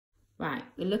Right,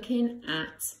 we're looking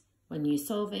at when you're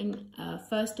solving a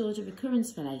first order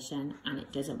recurrence relation and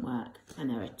it doesn't work. And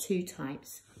there are two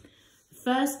types. The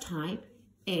first type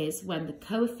is when the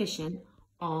coefficient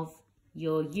of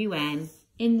your UN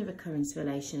in the recurrence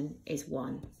relation is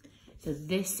 1. So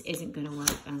this isn't going to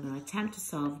work. I'm going to attempt to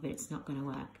solve, but it's not going to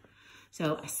work.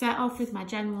 So I set off with my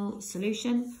general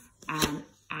solution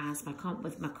as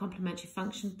with my complementary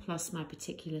function plus my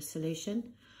particular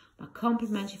solution. My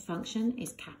complementary function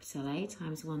is capital A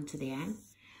times 1 to the n.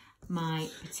 My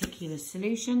particular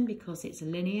solution, because it's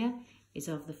linear, is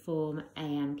of the form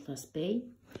an plus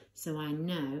b. So I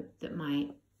know that my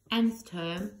nth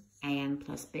term, an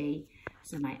plus b,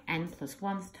 so my n plus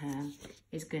 1th term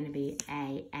is going to be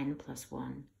a n plus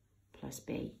 1 plus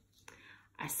b.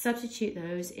 I substitute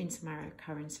those into my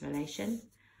recurrence relation,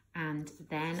 and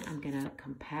then I'm going to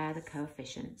compare the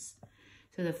coefficients.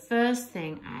 So the first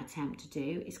thing I attempt to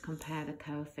do is compare the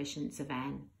coefficients of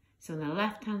n. So on the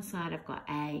left-hand side, I've got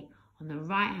a. On the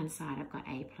right-hand side, I've got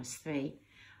a plus 3.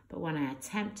 But when I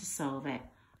attempt to solve it,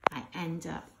 I end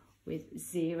up with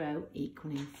 0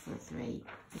 equaling 3,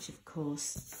 which of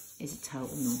course is a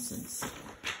total nonsense.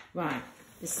 Right,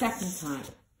 the second type.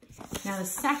 Now the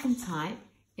second type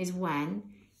is when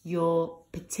your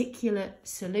particular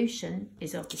solution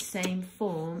is of the same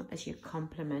form as your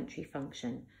complementary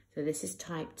function. So this is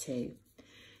type 2.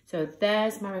 So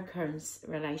there's my recurrence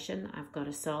relation I've got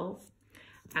to solve.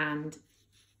 And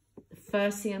the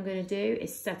first thing I'm going to do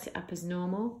is set it up as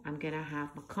normal. I'm going to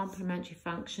have my complementary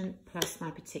function plus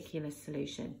my particular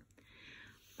solution.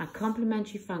 My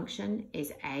complementary function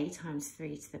is a times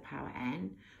 3 to the power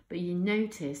n, but you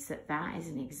notice that that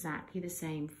isn't exactly the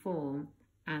same form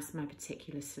as my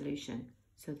particular solution.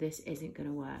 So this isn't going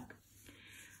to work.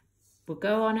 We'll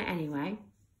go on it anyway.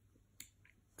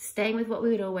 Staying with what we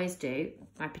would always do,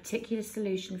 my particular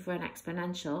solution for an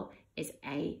exponential is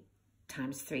a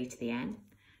times 3 to the n.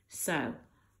 So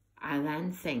I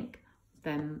then think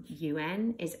then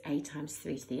un is a times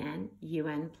 3 to the n.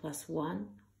 Un plus 1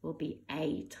 will be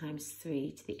a times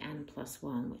 3 to the n plus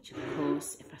 1, which of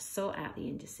course, if I sort out the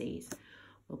indices,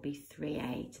 will be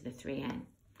 3a to the 3n.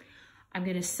 I'm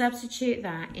going to substitute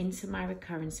that into my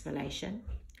recurrence relation.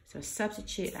 So I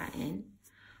substitute that in.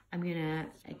 I'm going to,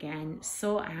 again,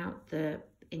 sort out the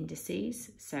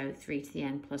indices. So 3 to the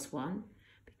n plus 1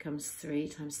 becomes 3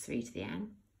 times 3 to the n.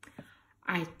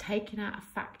 I've taken out a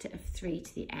factor of 3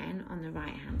 to the n on the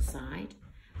right-hand side.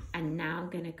 And now I'm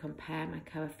going to compare my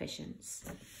coefficients.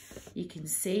 You can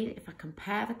see that if I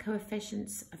compare the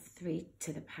coefficients of 3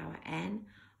 to the power n,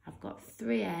 I've got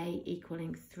 3a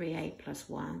equaling 3a plus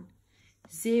 1.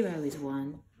 0 is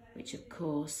 1, which of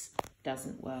course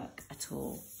doesn't work at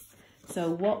all.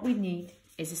 So what we need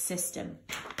is a system.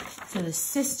 So the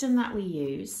system that we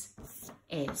use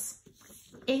is,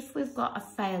 if we've got a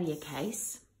failure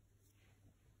case,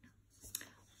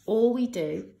 all we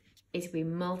do is we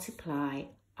multiply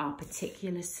our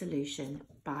particular solution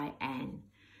by n.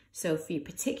 So for your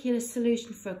particular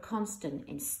solution for a constant,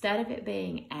 instead of it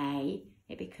being a,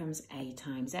 it becomes a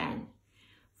times n.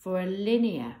 For a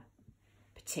linear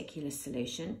particular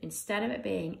solution, instead of it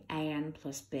being an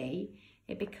plus b,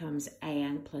 it becomes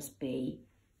an plus b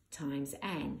times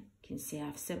n. You can see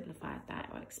I've simplified that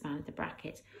or expanded the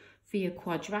bracket. For your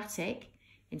quadratic,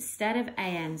 instead of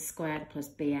an squared plus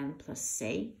bn plus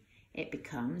c, it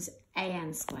becomes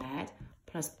an squared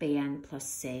plus bn plus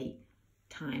c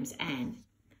times n.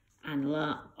 And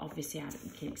obviously I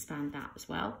can expand that as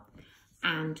well.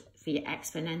 And for your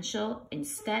exponential,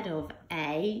 instead of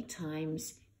a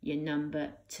times your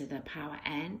number to the power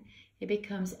n, it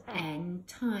becomes n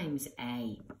times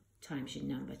a times your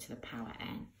number to the power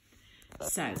n.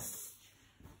 So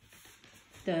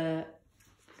the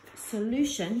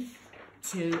solution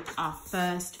to our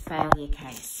first failure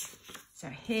case. So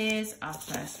here's our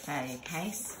first failure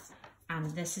case,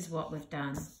 and this is what we've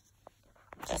done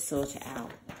to sort it out.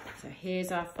 So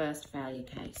here's our first failure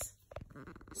case.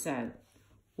 So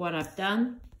what I've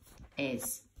done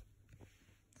is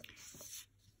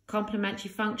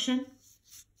complementary function,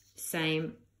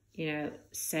 same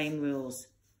rules.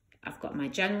 I've got my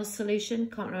general solution,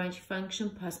 complementary function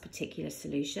plus particular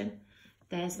solution.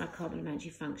 There's my complementary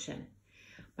function.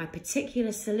 My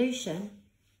particular solution,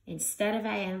 instead of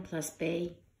an plus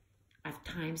b, I've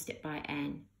timesed it by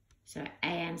n. So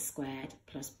an squared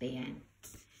plus bn.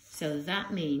 So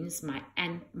that means my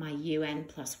un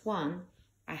plus 1,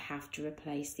 I have to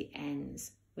replace the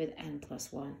n's with n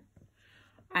plus 1.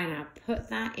 And I put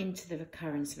that into the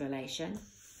recurrence relation.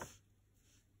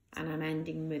 And I'm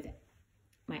ending with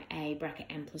my a bracket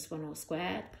n plus 1 all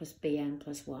squared plus bn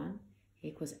plus 1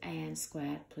 equals an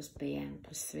squared plus bn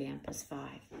plus 3n plus 5.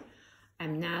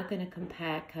 I'm now going to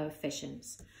compare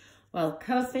coefficients. Well,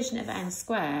 coefficient of n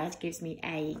squared gives me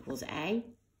a equals a.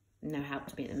 No help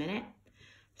to me at the minute.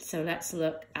 So let's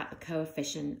look at the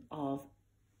coefficient of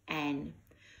n.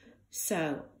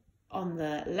 So on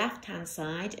the left-hand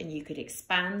side, and you could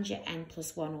expand your n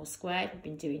plus 1 all squared, we've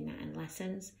been doing that in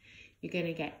lessons, you're going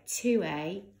to get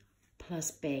 2a plus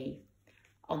b.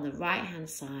 On the right-hand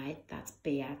side, that's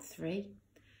b add 3.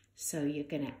 So you're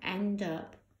going to end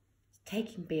up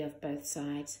taking b off both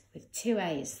sides with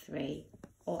 2a is 3,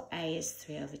 or a is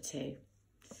 3 over 2.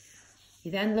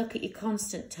 You then look at your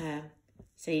constant term.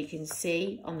 So you can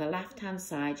see on the left-hand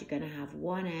side, you're going to have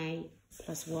 1a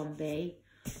plus 1b.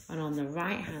 And on the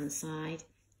right-hand side,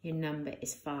 your number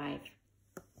is 5.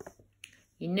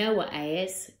 You know what a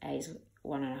is. A is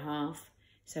 1.5.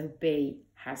 So b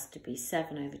has to be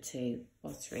 7 over 2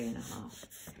 or 3.5.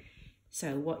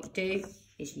 So what you do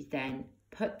is you then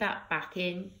put that back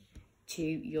in to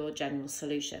your general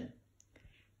solution.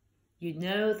 You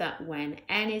know that when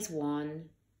n is 1,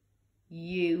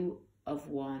 u of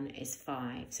 1 is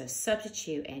 5. So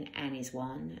substitute in n is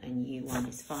 1 and u1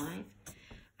 is 5.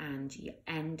 And you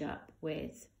end up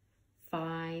with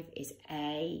 5 is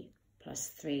a plus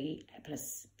 3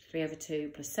 over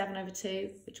 2 plus 7 over 2,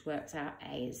 which works out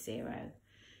a is 0.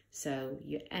 So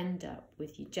you end up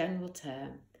with your general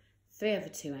term 3 over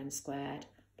 2n squared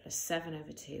plus 7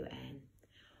 over 2n.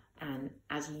 And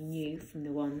as you knew from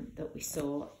the one that we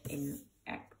saw in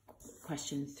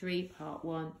question 3, part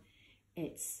 1,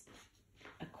 it's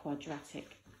a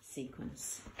quadratic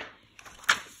sequence.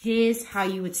 Here's how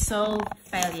you would solve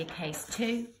failure case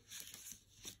 2.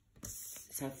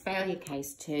 So failure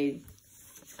case 2,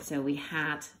 so we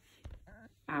had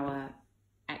our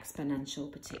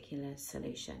exponential particular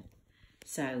solution.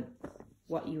 So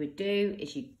what you would do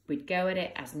is you would go at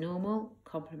it as normal,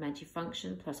 complementary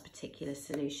function plus particular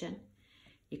solution.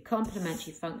 Your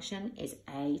complementary function is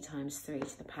a times 3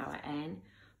 to the power n,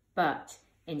 but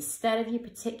instead of your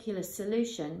particular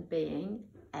solution being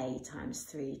a times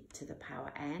 3 to the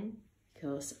power n,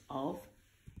 because of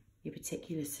your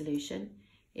particular solution,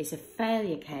 is a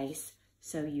failure case,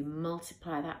 so you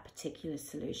multiply that particular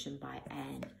solution by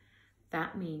n.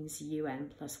 That means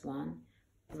un plus 1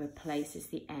 replaces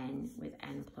the n with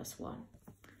n plus 1.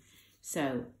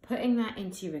 So putting that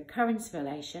into your recurrence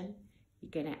relation,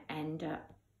 you're going to end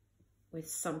up with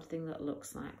something that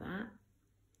looks like that.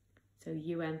 So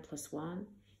un plus 1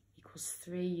 equals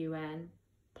 3un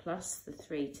plus the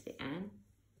 3 to the n.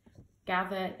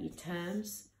 Gather your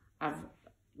terms. I've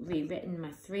rewritten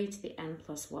my 3 to the n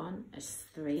plus 1 as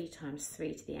 3 times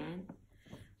 3 to the n.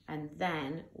 And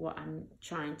then what I'm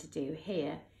trying to do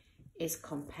here is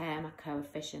compare my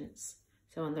coefficients.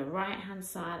 So on the right hand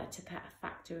side, I took out a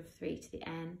factor of 3 to the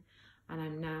n, and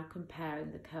I'm now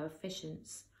comparing the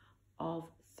coefficients of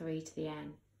 3 to the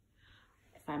n.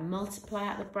 If I multiply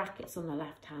out the brackets on the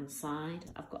left hand side,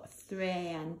 I've got a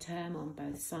 3an term on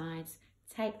both sides.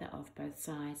 Take that off both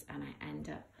sides and I end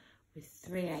up with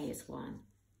 3a is 1,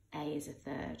 a is a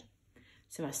third.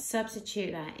 So I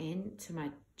substitute that in to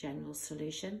my general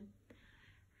solution.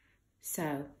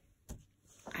 So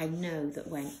I know that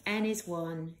when n is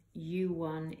 1,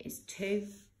 u1 is 2.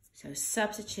 So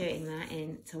substituting that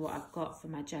in to what I've got for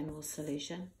my general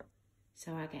solution.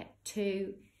 So I get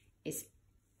 2 is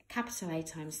capital A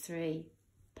times 3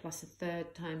 plus a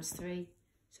third times 3.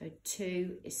 So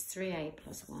 2 is 3a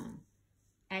plus 1.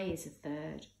 A is a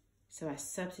third. So I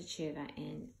substitute that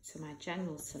in to my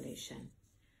general solution.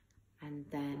 And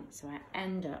then, so I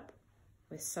end up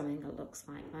with something that looks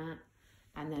like that.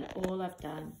 And then all I've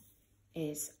done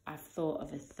is I've thought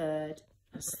of a third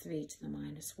as 3 to the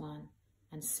minus 1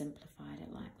 and simplified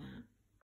it like that.